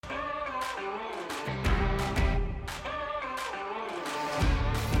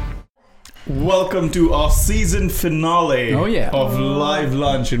Welcome to our season finale of Live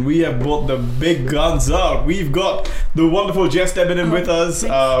Lunch, and we have brought the big guns out. We've got the wonderful Jess Debenham with us.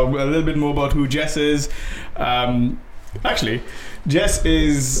 A little bit more about who Jess is. Actually, Jess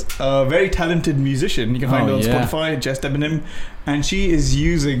is a very talented musician. You can find her on Spotify, Jess Debenham, and she is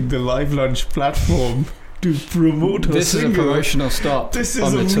using the Live Lunch platform to promote her This single. is a promotional stop. This is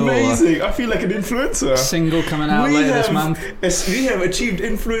on the amazing. Tour. I feel like an influencer. Single coming out later this month. We have achieved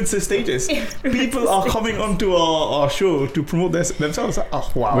influencer status. People are coming onto our show to promote themselves.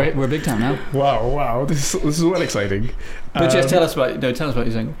 Oh wow, We're big time now. Wow. This is well exciting. But just tell us about your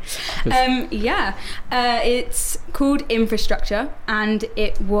single. It's called Infrastructure, and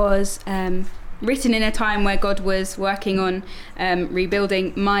it was written in a time where God was working on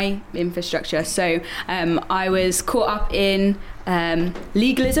rebuilding my infrastructure. So I was caught up in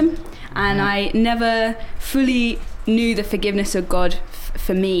legalism, and I never fully knew the forgiveness of God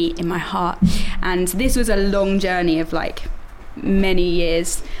for me in my heart. And this was a long journey of like many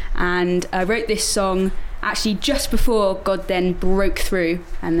years. And I wrote this song actually just before God then broke through,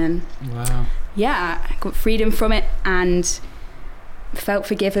 and then I got freedom from it and felt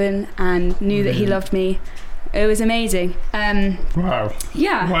forgiven and knew that he loved me. It was amazing. Wow.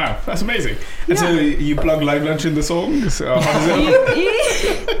 Yeah. Wow, that's amazing. And so you plug Live Lunch in the song? So how does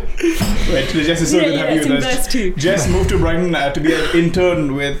it Wait, Jess, is so good to have you with us. Jess moved to Brighton to be an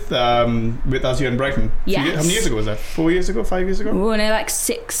intern with us here in Brighton. Yes. So how many years ago was that? 4 years ago? 5 year ago? Oh, no, like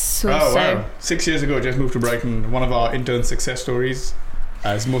 6 or so. Wow. 6 years ago, Jess moved to Brighton. One of our intern success stories,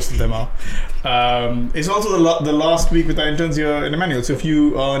 as most of them are. It's also the last week with our interns here in Emmanuel. So if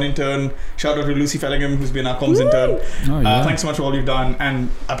you are an intern, shout out to Lucy Fellingham, who's been our comms intern. Thanks so much for all you've done. And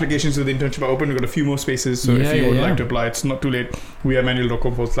applications to the internship are open. We've got a few more spaces. So if you would like to apply, it's not too late. We are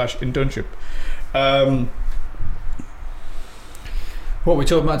emmanuel.com/internship. What are we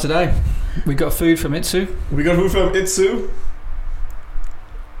talking about today? We got food from Itsu. You're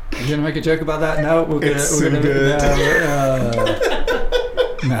going to make a joke about that? No,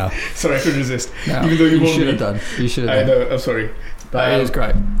 No. Sorry, I couldn't resist. No. Even though you should have done. You should have done. I know, I'm sorry. But it is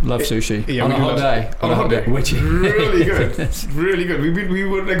great. Love sushi. On a hot day. On a hot day. Which really good. Really good. We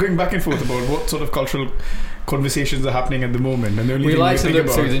were like going back and forth about what sort of cultural conversations are happening at the moment, and the only we thing like to look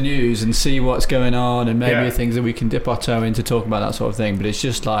about through the news and see what's going on, and maybe things that we can dip our toe into, talk about that sort of thing. But it's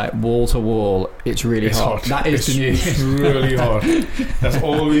just like wall to wall. It's really hot. That is the news. It's really hot. That's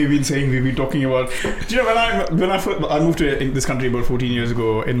all we've been saying. We've been talking about. Do you know when I moved to this country about 14 years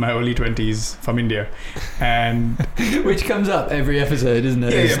ago in my early 20s from India, and which comes up every episode, isn't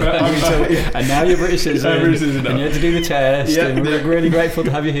it? Yeah. And now you're British citizen, and you had to do the test. Yeah, and we're really grateful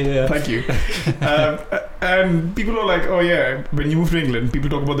to have you here. Thank you. And people are like, oh yeah, when you move to England, people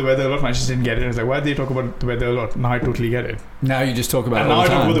talk about the weather a lot, and I just didn't get it. I was like, why do they talk about the weather a lot? Now I totally get it. Now you just talk about and it all now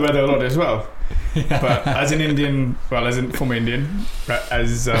the I time. talk about the weather a lot as well. But as an Indian, as in former Indian,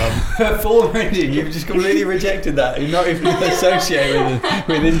 as former Indian, you've just completely rejected that. You're not even associated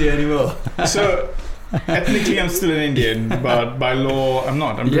with India anymore. So ethnically I'm still an Indian, but by law I'm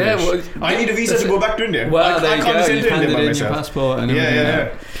not. I'm British. I need a visa to go back to India. Well, I can't go. send You to India handed by in myself. your passport and everything.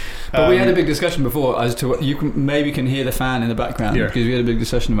 Yeah. But we had a big discussion before as to what you maybe can hear the fan in the background, because we had a big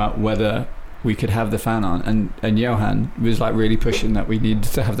discussion about whether we could have the fan on, and Johan was like really pushing that we needed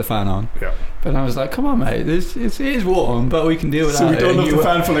to have the fan on. Yeah. But I was like, come on, mate, it is warm, but we can deal with that. So we turned off the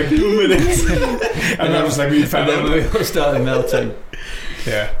fan for like 2 minutes, and I was like, we fan on. We all started melting.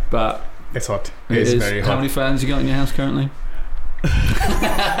 Yeah, but it's hot. It's very hot. How many fans you got in your house currently?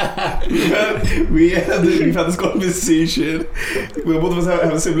 We've had this conversation where both of us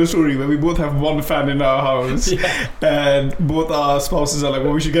have a similar story, where we both have one fan in our house, and both our spouses are like,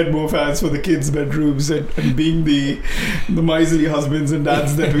 well, we should get more fans for the kids' bedrooms, and being the miserly husbands and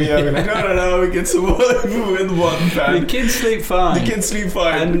dads that we are, we're like, no, we get some more with one fan. The kids sleep fine,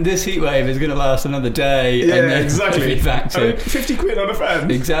 and this heat wave is going to last another day, and then exactly. Back to 50 quid on a fan,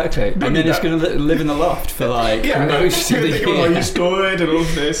 exactly. And then it's going to live in the loft for like most of the year. Store it and all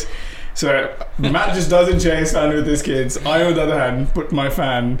of this. So Matt just doesn't share his fan with his kids. I, on the other hand, put my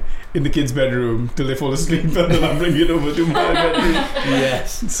fan in the kids' bedroom till they fall asleep, and then I bring it over to my bedroom.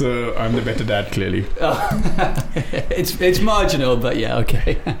 Yes. So I'm the better dad, clearly. It's marginal, but yeah,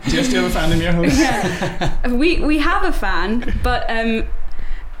 okay. Do you have a fan in your house? Yeah. We have a fan, but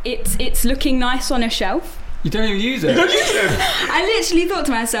it's looking nice on a shelf. You don't even use it. You don't use it. I literally thought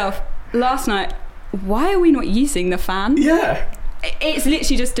to myself last night, why are we not using the fan? Yeah. It's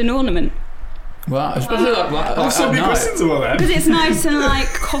literally just an ornament. Well, especially like so many questions about that. Because it's nice and like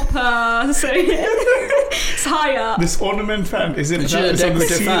copper, so it's higher. This ornament fan, is it? It's a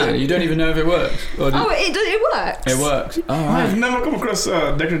decorative fan. You don't even know if it works. It works. It works. Oh, right. I've never come across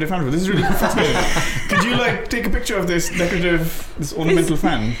a decorative fan before. This is really fascinating. Could you like take a picture of this ornamental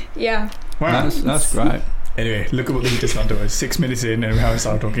fan? Yeah. Wow, that's great. Anyway, look at what the heat is onto us. 6 minutes in and we haven't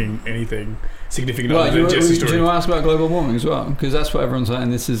started talking anything significant other than Jesse's story. Do you want to ask about global warming as well? Because that's what everyone's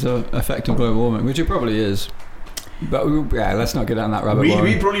saying. This is an effect of global warming, which it probably is. But let's not get down that rabbit hole.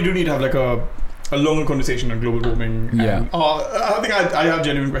 We probably do need to have like a longer conversation on global warming. Yeah. I think I have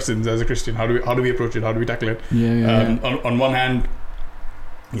genuine questions as a Christian. How do we approach it? How do we tackle it? Yeah. On one hand,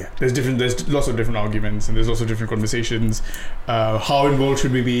 there's lots of different arguments and there's lots of different conversations. How involved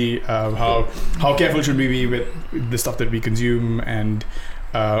should we be? How careful should we be with the stuff that we consume and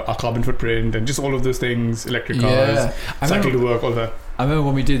our carbon footprint and just all of those things, electric cars, cycle to work, all that. I remember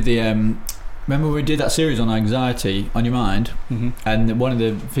when we did that series on anxiety on your mind, and one of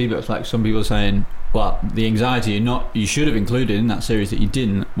the feedbacks, like some people saying, well, the anxiety you should have included in that series that you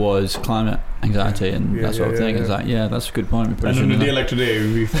didn't was climate anxiety and that sort of thing. It's like, that's a good point. And on a day like today,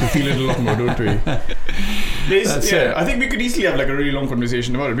 we feel it a lot more, don't we? I think we could easily have like a really long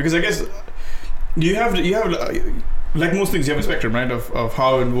conversation about it, because I guess you have like most things, you have a spectrum, right, of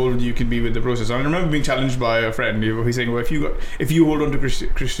how involved you can be with the process. And I remember being challenged by a friend who was saying, well, if you hold on to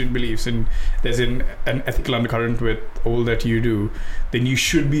Christian beliefs and there's an ethical undercurrent with all that you do, then you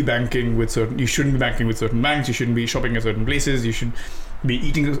shouldn't be banking with certain banks, you shouldn't be shopping at certain places, you should be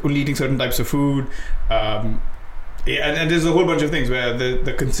only eating certain types of food. And there's a whole bunch of things where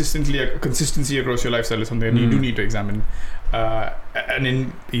the consistency across your lifestyle is something that you do need to examine. And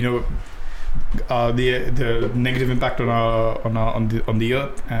in, the negative impact on the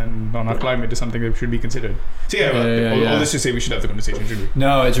earth and on our climate is something that should be considered. So all this to say we should have the conversation, should we?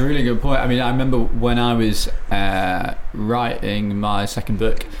 No, it's a really good point. I mean, I remember when I was writing my second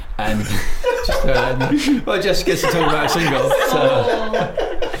book, and Jess gets to talk about a single. So.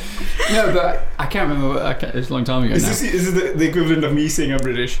 No, but I can't remember. It was a long time ago. Is this the equivalent of me saying I'm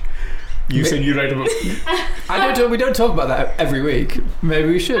British? You saying you write a book? We don't talk about that every week. Maybe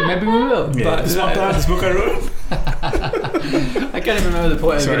we should. Maybe we will. Yeah, but this book I wrote. I can't even remember the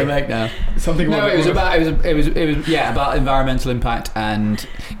point I was going to make now. It was about environmental impact, and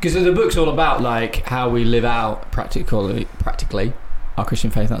because the book's all about like how we live out practically our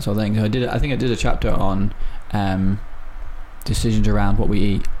Christian faith, that sort of thing. So I think I did a chapter on decisions around what we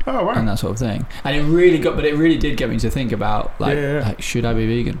eat and that sort of thing, and it really did get me to think about like should I be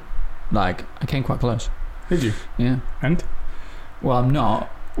vegan? Like, I came quite close. Did you? Yeah. And? Well, I'm not.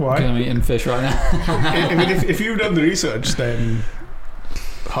 Why? Because I'm eating fish right now. I mean, if you've done the research, then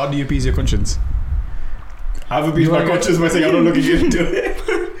how do you appease your conscience? I've appeased my conscience by saying I'm not looking into it.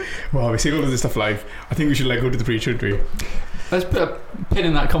 Wow, we're saying all of this stuff live. I think we should go to the preach, shouldn't we? Let's put a pin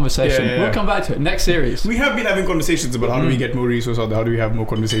in that conversation. Yeah. We'll come back to it. Next series. We have been having conversations about how do we get more resources out there, how do we have more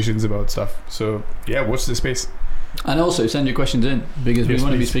conversations about stuff. So, watch this space. And also send your questions in, because we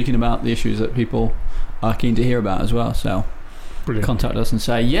want to be speaking about the issues that people are keen to hear about as well. So contact us and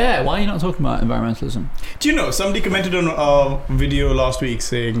say, why are you not talking about environmentalism? Do you know, somebody commented on our video last week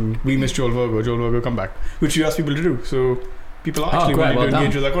saying, we miss Joel Virgo, come back, which we asked people to do. So people are actually wanting to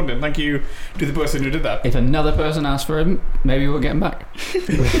engage with our content. Thank you to the person who did that. If another person asks for him, maybe we'll get him back.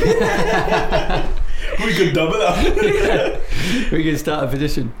 We could double up. We could start a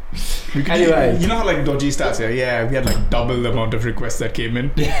petition. Anyway, you know how dodgy stats here? Yeah, we had double the amount of requests that came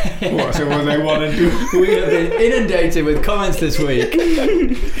in. So it was 1 and 2. We have been inundated with comments this week.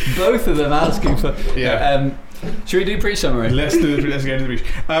 Both of them asking for. Should we do pre-summary? Let's get into the brief.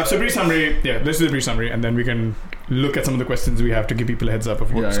 So pre-summary, let's do the pre-summary, and then we can look at some of the questions we have to give people a heads up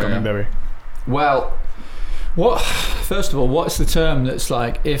of what's coming their way. Well, first of all, what's the term that's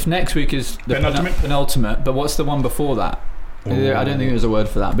if next week is the penultimate, but what's the one before that? Ooh. I don't think there's a word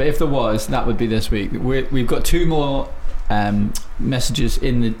for that, but if there was, that would be this week. We've got 2 more messages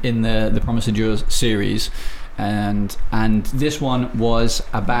in the Promise Endures series, and this one was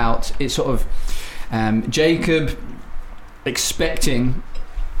about Jacob expecting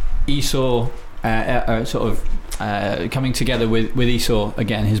Esau coming together with Esau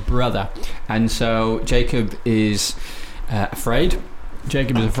again, his brother, and so Jacob is afraid.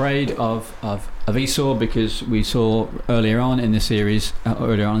 Jacob is afraid of Esau, because we saw earlier on in the series,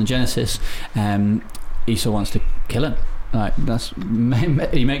 earlier on in Genesis, Esau wants to kill him.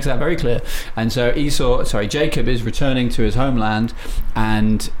 He makes that very clear, and so Jacob is returning to his homeland,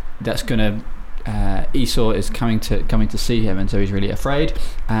 and that's going to Esau is coming to see him, and so he's really afraid.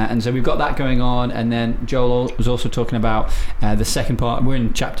 And so we've got that going on. And then Joel was also talking about the second part. We're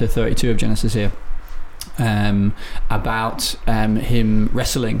in chapter 32 of Genesis here, about him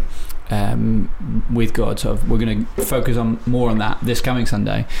wrestling with God. So we're going to focus more on that this coming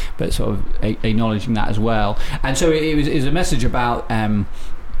Sunday, but sort of acknowledging that as well. And so it was a message about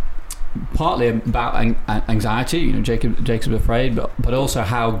partly about anxiety. Jacob's afraid, but also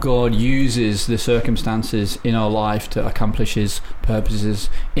how God uses the circumstances in our life to accomplish His purposes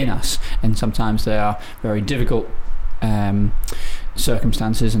in us. And sometimes they are very difficult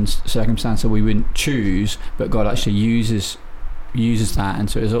circumstances that we wouldn't choose, but God actually uses that. And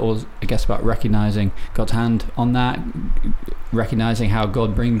so it's all, I guess, about recognizing God's hand on that, recognizing how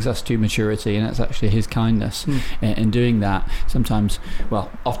God brings us to maturity, and that's actually His kindness in doing that. Sometimes,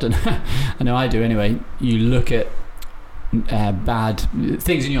 well, often I know I do anyway, you look at bad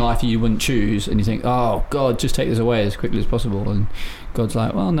things in your life that you wouldn't choose, and you think, oh God, just take this away as quickly as possible, and God's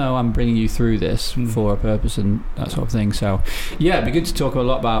like, well, no, I'm bringing you through this for a purpose, and that sort of thing. So yeah, it'd be good to talk a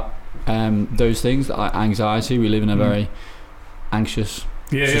lot about those things, like anxiety. We live in a very anxious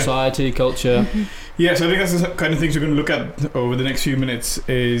society, culture. Yeah, so I think that's the kind of things we're going to look at over the next few minutes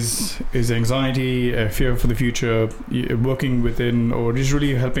is anxiety, fear for the future, working within, or just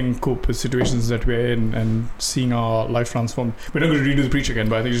really helping cope with situations that we're in and seeing our life transformed. We're not going to redo the preach again,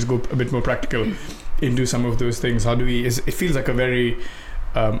 but I think just go a bit more practical into some of those things. How do we, it feels like a very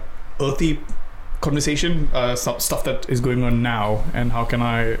earthy conversation, stuff that is going on now, and how can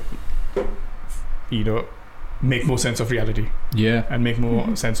I, make more sense of reality. Yeah. And make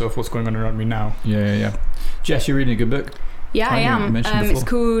more sense of what's going on around me now. Yeah. Jess, you're reading a good book. Yeah, I am. It's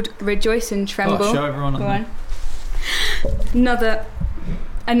called Rejoice and Tremble. Oh, show everyone on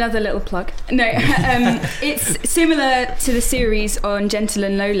Another little plug. No, it's similar to the series on Gentle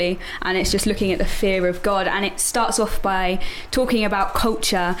and Lowly, and it's just looking at the fear of God. And it starts off by talking about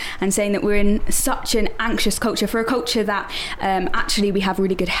culture and saying that we're in such an anxious culture, for a culture that actually we have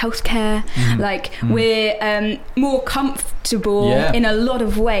really good healthcare. We're more comfortable in a lot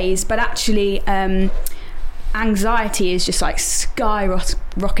of ways, but actually anxiety is just like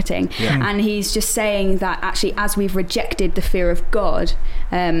skyrocketing. And he's just saying that actually, as we've rejected the fear of God,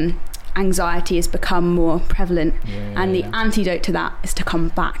 anxiety has become more prevalent, and the antidote to that is to come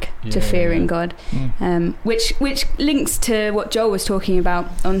back to fearing God, which links to what Joel was talking about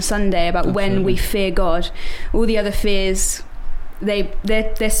on Sunday about when we fear God, all the other fears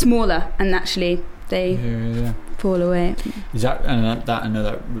they're smaller, and actually they fall away. Is that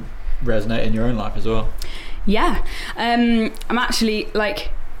that would resonate in your own life as well? Yeah, I'm actually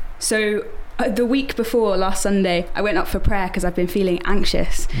the week before last Sunday, I went up for prayer because I've been feeling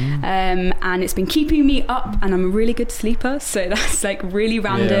anxious, and it's been keeping me up, and I'm a really good sleeper, so that's like really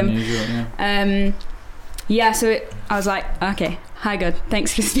random. So I was like, okay, hi God,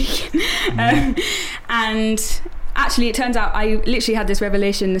 thanks for speaking. And actually, it turns out I literally had this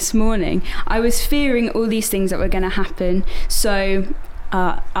revelation this morning. I was fearing all these things that were going to happen, so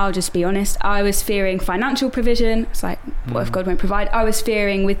I'll just be honest, I was fearing financial provision. It's like, what if God won't provide? I was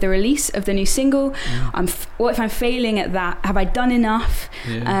fearing with the release of the new single, what if I'm failing at that? Have I done enough?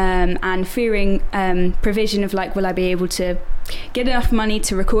 And fearing provision of like, will I be able to get enough money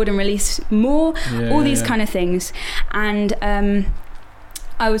to record and release more? All these kind of things. And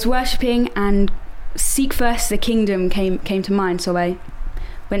I was worshipping, and seek first the kingdom came to mind. So I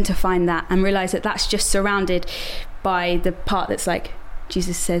went to find that and realised that that's just surrounded by the part that's like,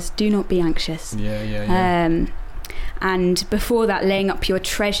 Jesus says, do not be anxious. And before that, laying up your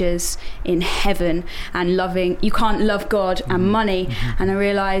treasures in heaven and loving. You can't love God and money. And I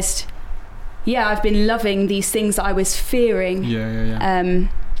realised, I've been loving these things that I was fearing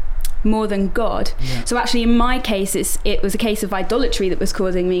more than God. So actually, in my case, it was a case of idolatry that was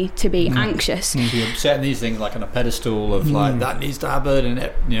causing me to be anxious. You're setting these things like on a pedestal of like, that needs to happen,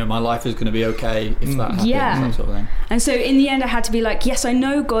 and my life is going to be okay if that happens. That sort of thing. And so in the end, I had to be like, yes, I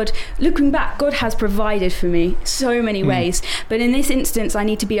know God. Looking back, God has provided for me so many ways, but in this instance, I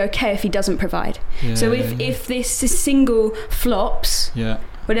need to be okay if He doesn't provide. If this single flops,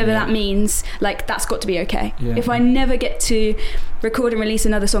 whatever that means, like, that's got to be okay. If I never get to record and release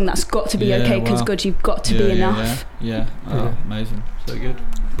another song, that's got to be okay, because God, you've got to be enough. Amazing, so good.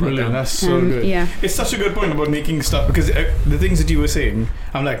 Brilliant, that's so good. It's such a good point about making stuff, because the things that you were saying,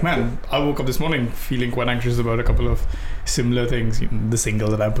 I'm like, man, I woke up this morning feeling quite anxious about a couple of similar things. The single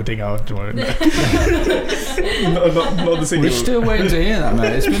that I'm putting out. not the single. We're still waiting to hear that,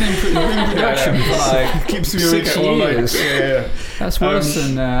 man. It's been in production for like keeps me 6 years. That's worse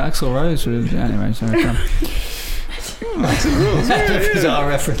than Axl Rose. Anyway, sorry. Axl Rose. That's our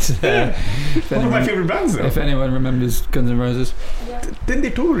reference there. One of my favourite bands, though. If anyone remembers Guns N' Roses. Didn't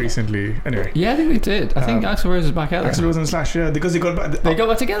they tour recently? Anyway. Yeah, I think they did. I think Axl Rose is back out there. Axl Rose and Slash, yeah, because they got back. They got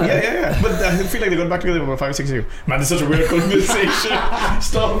back together. Yeah. But I feel like they got back together about 5 or 6 years ago. Man, this is such a weird conversation.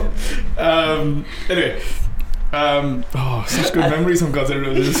 Stop. Anyway. Such good memories of Guns N'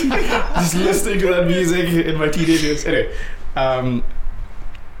 Roses. Just listening to that music in my teenage years. Anyway.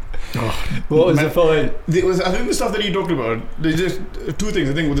 What was the point? I think the stuff that you talked about, there's just two things.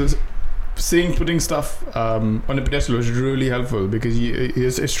 I think with putting stuff on a pedestal was really helpful, because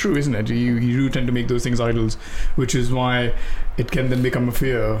it's true, isn't it? You do tend to make those things idols, which is why it can then become a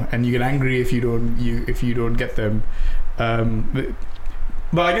fear, and you get angry if you don't get them. But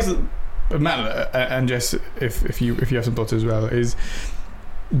I guess, Matt and Jess, if you have some thoughts as well,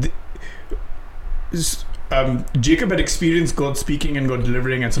 Jacob had experienced God speaking and God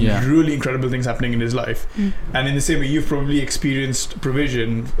delivering and some really incredible things happening in his life. And in the same way, you've probably experienced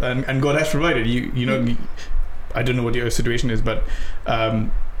provision and God has provided. You know, I don't know what your situation is, but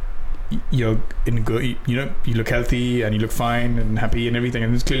you look healthy and you look fine and happy and everything,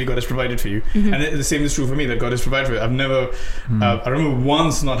 and clearly God has provided for you. And the same is true for me, that God has provided for you. I've never I remember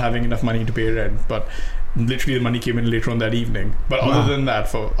once not having enough money to pay rent, but literally the money came in later on that evening. But other than that,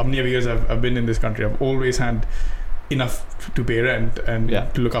 for how many years I've been in this country, I've always had enough to pay rent and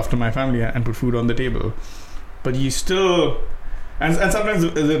to look after my family and put food on the table. But you still, and sometimes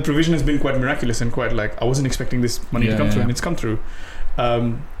the provision has been quite miraculous and quite like, I wasn't expecting this money to come through, and it's come through.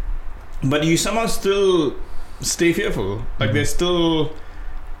 But you somehow still stay fearful. Like there's still,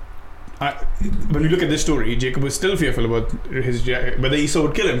 when we look at this story, Jacob was still fearful about whether Esau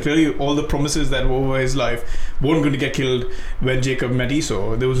would kill him. Clearly, all the promises that were over his life weren't going to get killed when Jacob met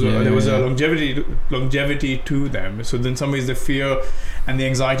Esau. There was a longevity to them. So in some ways, the fear and the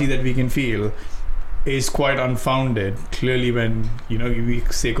anxiety that we can feel is quite unfounded. Clearly, when we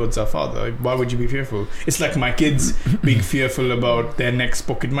say God's our Father, why would you be fearful? It's like my kids being fearful about their next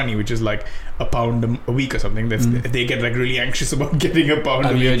pocket money, which is like £1 a week or something. They get like really anxious about getting £1 a week.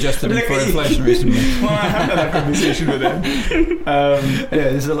 Have you adjusted it for inflation recently? Well, I haven't had that conversation with them.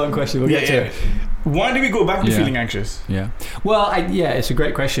 This is a long question. We'll get to it. Why do we go back to feeling anxious? Well, it's a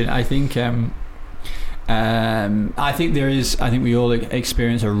great question. I think I think we all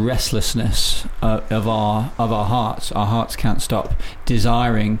experience a restlessness of our hearts. Our hearts can't stop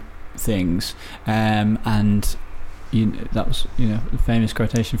desiring things, and that was the famous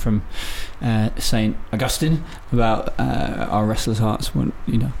quotation from Saint Augustine about our restless hearts. When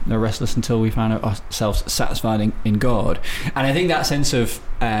they're restless until we find ourselves satisfied in God. And I think that sense of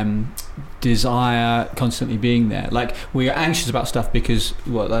desire constantly being there, like we are anxious about stuff because,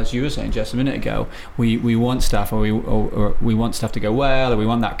 as you were saying just a minute ago, we want stuff, or we want stuff to go well, or we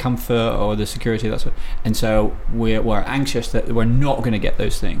want that comfort or the security, and so we're anxious that we're not going to get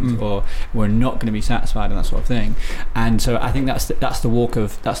those things, or we're not going to be satisfied, and that sort of thing. And so I think that's the walk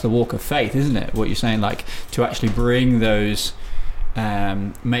of faith, isn't it? What you're saying, like to actually bring those,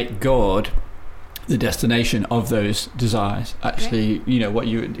 make God the destination of those desires. Actually,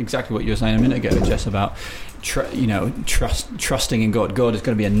 exactly what you were saying a minute ago, Jess, about trusting in God. God is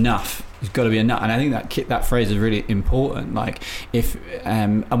going to be enough. It's got to be enough. And I think that phrase is really important. Like if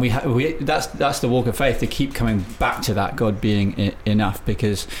and we that's the walk of faith, to keep coming back to that God being enough,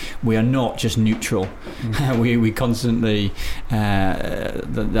 because we are not just neutral. We constantly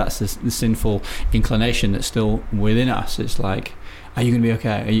that's the sinful inclination that's still within us. It's like, are you going to be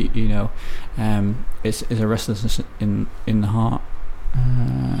okay? Are you it's a restlessness in the heart.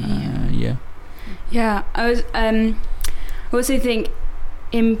 I also think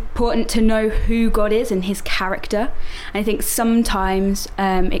important to know who God is and his character. I think sometimes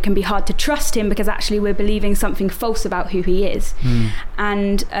it can be hard to trust him because actually we're believing something false about who he is.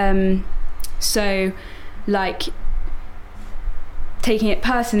 And so like taking it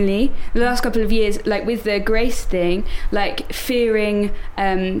personally, the last couple of years, like with the grace thing, like fearing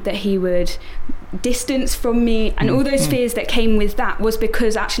that he would distance from me, and all those fears that came with that was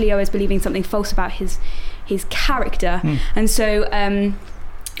because actually I was believing something false about his character. And so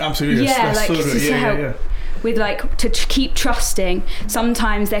absolutely, that's so good. To help with like to keep trusting,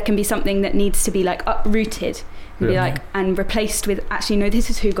 sometimes there can be something that needs to be like uprooted and be like and replaced with, actually no,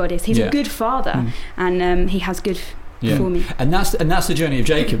 this is who God is. He's a good father, and he has good for me. And that's the journey of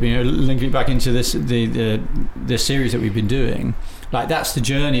Jacob, linking back into this the series that we've been doing. Like that's the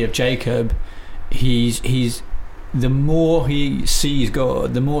journey of Jacob. He's the more he sees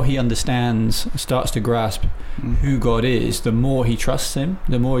God, the more he understands, starts to grasp who God is, the more he trusts him.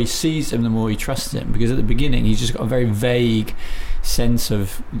 The more he sees him, the more he trusts him. Because at the beginning, he's just got a very vague sense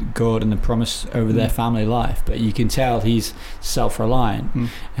of God and the promise over their family life. But you can tell he's self-reliant.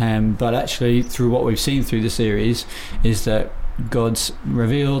 But actually, through what we've seen through the series, is that God's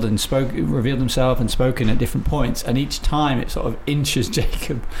revealed himself and spoken at different points, and each time it sort of inches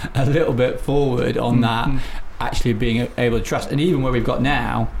Jacob a little bit forward on that actually being able to trust. And even where we've got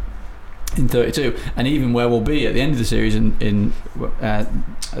now in 32, and even where we'll be at the end of the series in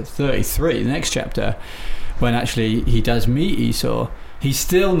 33, the next chapter, when actually he does meet Esau, he's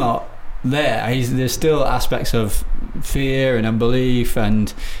still not there. There's still aspects of fear and unbelief,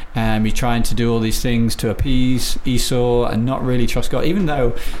 and he's trying to do all these things to appease Esau and not really trust God, even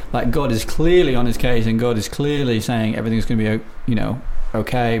though like God is clearly on his case and God is clearly saying everything's going to be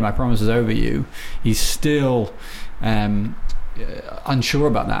okay, my promise is over you. He's still unsure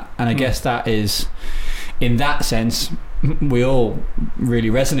about that, and I guess that is, in that sense, we all really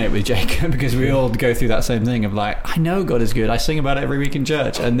resonate with Jacob, because we all go through that same thing of like, I know God is good, I sing about it every week in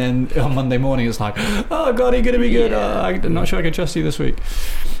church, and then on Monday morning it's like, oh God, you're going to be good, I'm not sure I can trust you this week.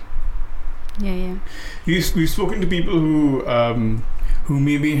 We've spoken to people who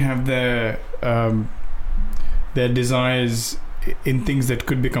maybe have their desires in things that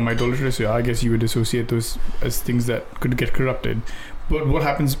could become idolatrous. So I guess you would associate those as things that could get corrupted. But what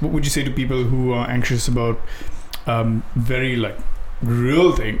would you say to people who are anxious about very like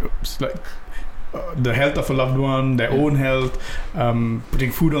real things, like the health of a loved one, their own health,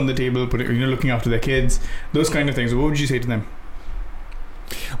 putting food on the table, looking after their kids, those kind of things? What would you say to them?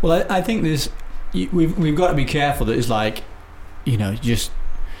 Well, I think we've got to be careful that it's like, just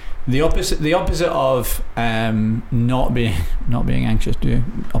the opposite of not being anxious.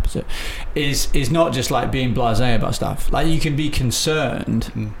 Opposite is not just like being blasé about stuff. Like, you can be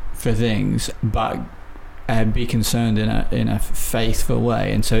concerned for things, but be concerned in a faithful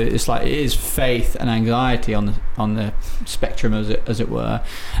way. And so it's like, it is faith and anxiety on the spectrum, as it were.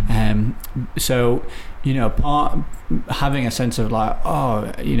 So having a sense of like,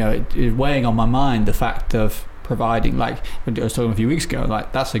 it is weighing on my mind the fact of providing, like I was talking a few weeks ago,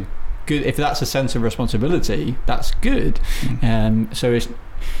 like that's a good, if that's a sense of responsibility, that's good. So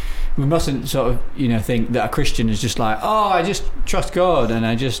we mustn't sort of think that a Christian is just like, I just trust God and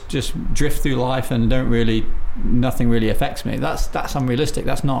I just drift through life and nothing really affects me. That's unrealistic.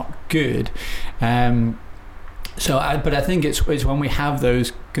 That's not good. But I think it's when we have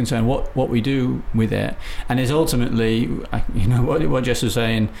those concerns, what we do with it, and is ultimately, what Jess was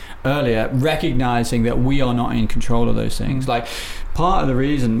saying earlier, recognizing that we are not in control of those things. Like, part of the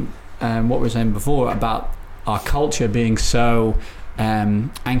reason, what we were saying before about our culture being so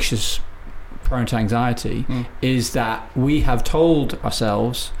anxious, prone to anxiety, is that we have told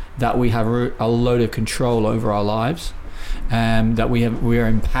ourselves that we have a load of control over our lives. That we are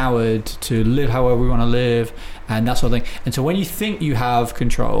empowered to live however we want to live, and that sort of thing. And so when you think you have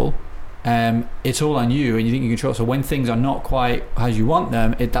control, it's all on you, and you think you control. So when things are not quite as you want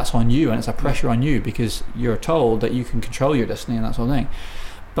them, that's on you, and it's a pressure on you, because you're told that you can control your destiny and that sort of thing.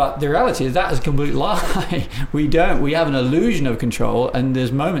 But the reality is that is a complete lie. We don't. We have an illusion of control, and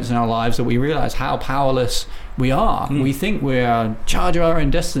there's moments in our lives that we realize how powerless we are. We think we're in charge of our own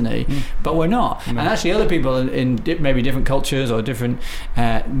destiny, but we're not. And actually, other people in maybe different cultures or different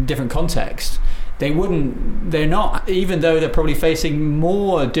contexts, they're not, even though they're probably facing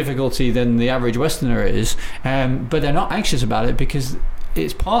more difficulty than the average Westerner is, but they're not anxious about it, because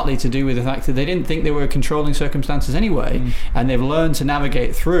it's partly to do with the fact that they didn't think they were controlling circumstances anyway, and they've learned to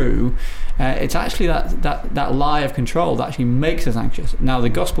navigate through. It's actually that lie of control that actually makes us anxious. Now, the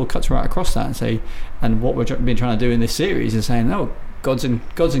gospel cuts right across that and what we've been trying to do in this series is saying, no, God's in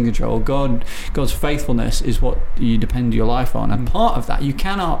control. God's faithfulness is what you depend your life on, and part of that, you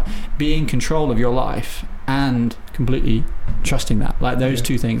cannot be in control of your life and completely trusting that, like those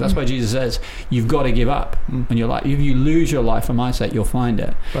two things. That's why Jesus says you've got to give up on your life. If you lose your life for my sake, you'll find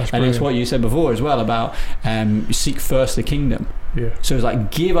it. And it's what you said before as well about seek first the kingdom. So it's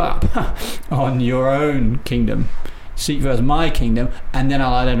like, give up on your own kingdom, seek first my kingdom, and then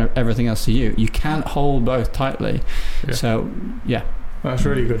I'll add everything else to you. You can't hold both tightly. So that's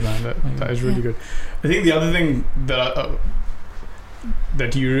really good, man. That is really good. I think the other thing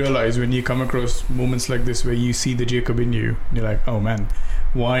that you realize when you come across moments like this, where you see the Jacob in you, you're like, oh man,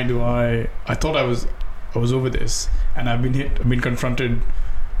 why do I thought I was over this, and I've been confronted.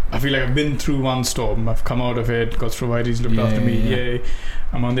 I feel like I've been through one storm, I've come out of it, God's provided, He's looked after me, yay,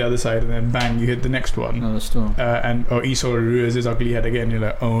 I'm on the other side, and then bang, you hit the next one, another storm, and Esau rears his ugly head again. You're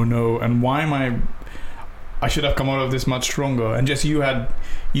like, oh no, and why am I I should have come out of this much stronger. And Jess, you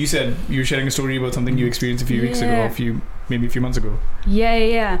said you were sharing a story about something you experienced a few weeks ago, maybe a few months ago.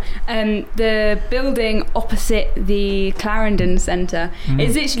 Yeah. The building opposite the Clarendon Centre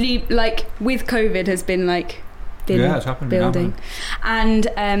is literally like with COVID has been like it's happened building, and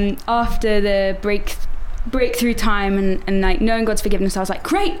after the breakthrough time and like knowing God's forgiveness, I was like,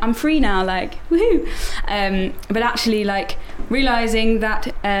 great, I'm free now, like woohoo. But actually, like realizing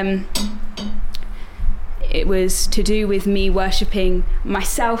that it was to do with me worshipping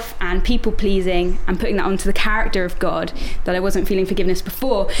myself and people pleasing and putting that onto the character of God, that I wasn't feeling forgiveness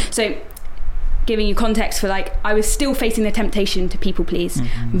before. So giving you context for like, I was still facing the temptation to people please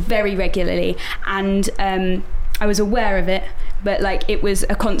very regularly, and I was aware of it, but like it was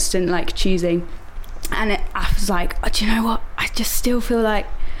a constant like choosing. And I was like, oh, do you know what? I just still feel like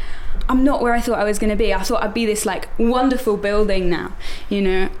I'm not where I thought I was going to be. I thought I'd be this like wonderful building now, you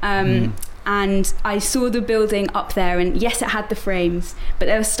know. And I saw the building up there, and yes, it had the frames, but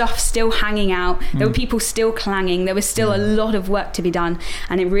there was stuff still hanging out. There were people still clanging. There was still a lot of work to be done,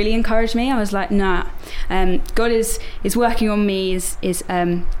 and it really encouraged me. I was like, nah, God is working on me, is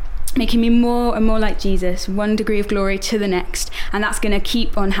making me more and more like Jesus, one degree of glory to the next, and that's going to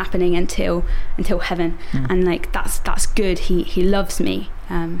keep on happening until heaven. And like that's good. He loves me,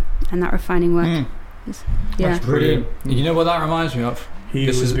 and that refining work. That's brilliant. You know what that reminds me of? He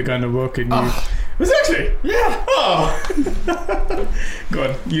has begun to work in you. Was it actually? Yeah. Oh. Go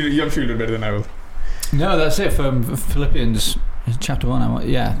on. You'll feel it better than I will. No, that's it from Philippians chapter 1.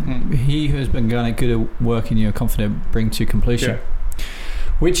 He who has begun a good work in you, confident, bring to completion. Yeah.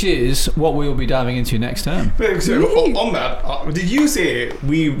 Which is what we will be diving into next term. So on that, did you say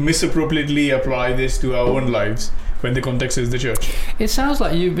we misappropriately apply this to our own lives when the context is the church? It sounds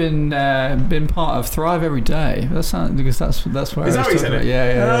like you've been part of Thrive Every Day. Because that's where is that what you said it?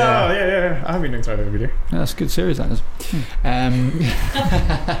 Yeah. I have been doing Thrive Every Day. That's a good series, that is.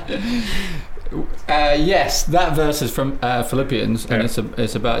 Yes, that verse is from Philippians, and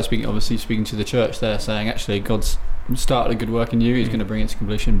it's about speaking to the church there, saying actually God's started a good work in you, he's going to bring it to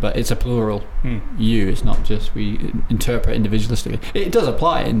completion, but it's a plural you. It's not just we interpret individualistically. It does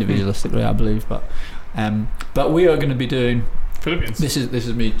apply individualistically, I believe, but we are going to be doing Philippians. This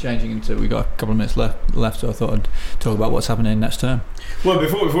is me changing into. We got a couple of minutes left, so I thought I'd talk about what's happening next term. Well,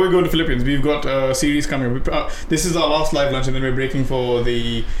 before we go to Philippians, we've got a series coming. This is our last live lunch, and then we're breaking for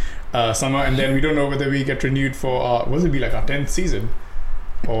the summer, and then we don't know whether we get renewed for our 10th season.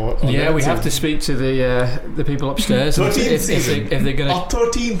 We have to speak to the people upstairs. 13th season. If they're going to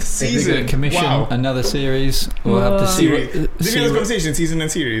 13th season, if they're going to commission another series, we'll have to see. Conversation, season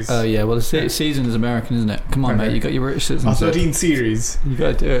and series. Oh yeah, well the season is American, isn't it? Come on, mate, you got your British citizens. Our 13th series. You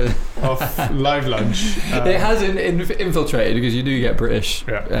got to do it. Of live lunch. It has infiltrated because you do get British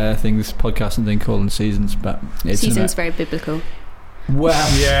things, podcasts and things called seasons, but season's very biblical. Wow.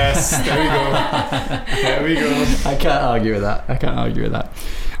 Yes, there we go. I can't argue with that.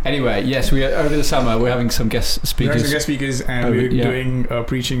 Anyway, yes, we are, over the summer we're having some guest speakers. And we're doing a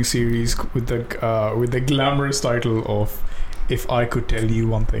preaching series with the glamorous title of If I Could Tell You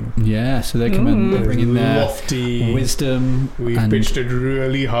One Thing. Yeah, so they come in, they bring in their lofty wisdom. We pitched it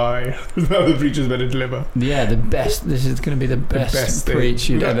really high. The preachers better deliver. Yeah, the best. This is going to be the best preach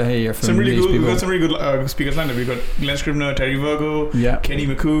you'd ever hear from these people. We've got some really good speakers lined up. We've got Glenn Scribner, Terry Virgo, Kenny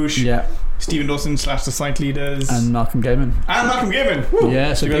McCouche, Stephen Dawson / the Site Leaders, and Malcolm Gaiman. Woo.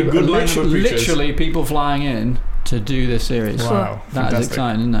 Yeah, so people, literally people flying in to do this series. Wow, that is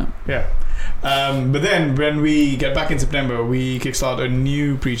exciting, isn't it? Yeah. But then when we get back in September, we kickstart a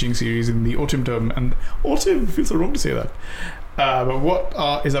new preaching series in the autumn term. And autumn feels so wrong to say that. But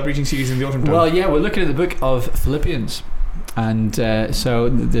what is our preaching series in the autumn term? Well, yeah, we're looking at the book of Philippians. And so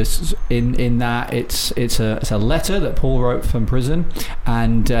this in that it's a letter that Paul wrote from prison,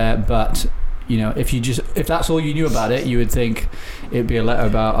 and but you know, if that's all you knew about it, you would think it'd be a letter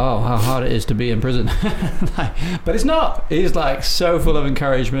about how hard it is to be in prison. But it's not. It's like so full of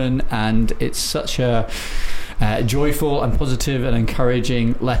encouragement, and it's such a joyful and positive and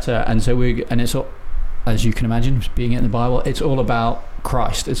encouraging letter. And so it's all, as you can imagine, being in the Bible, it's all about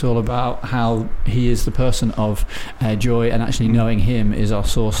Christ. It's all about how he is the person of joy, and actually knowing him is our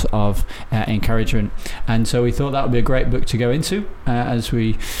source of encouragement. And so we thought that would be a great book to go into as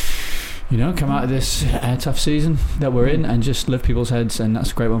we come out of this tough season that we're in and just lift people's heads, and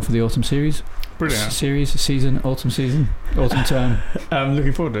that's a great one for the autumn series. season, autumn term. I'm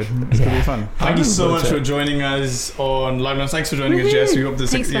looking forward to it. It's going to be fun. Thank you so much for joining us on Live Lunch. Thanks for joining us, Jess. We hope your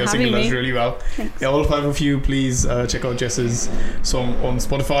single does really well. Thanks. Yeah, all 5 of you, please check out Jess's song on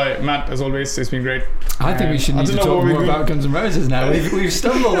Spotify. Matt, as always, it's been great. I think we should need to talk more about Guns N' Roses now. We've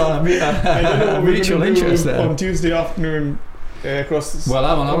stumbled on a mutual interest there. On Tuesday afternoon across. Well,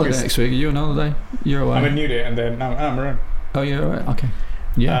 I'm on holiday next week. Are you on holiday? You're away. I'm in New Day, and then I'm around. Oh, you're alright. Okay.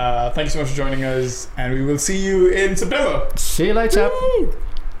 Yeah. Thank you so much for joining us, and we will see you in September. See you later. Woo!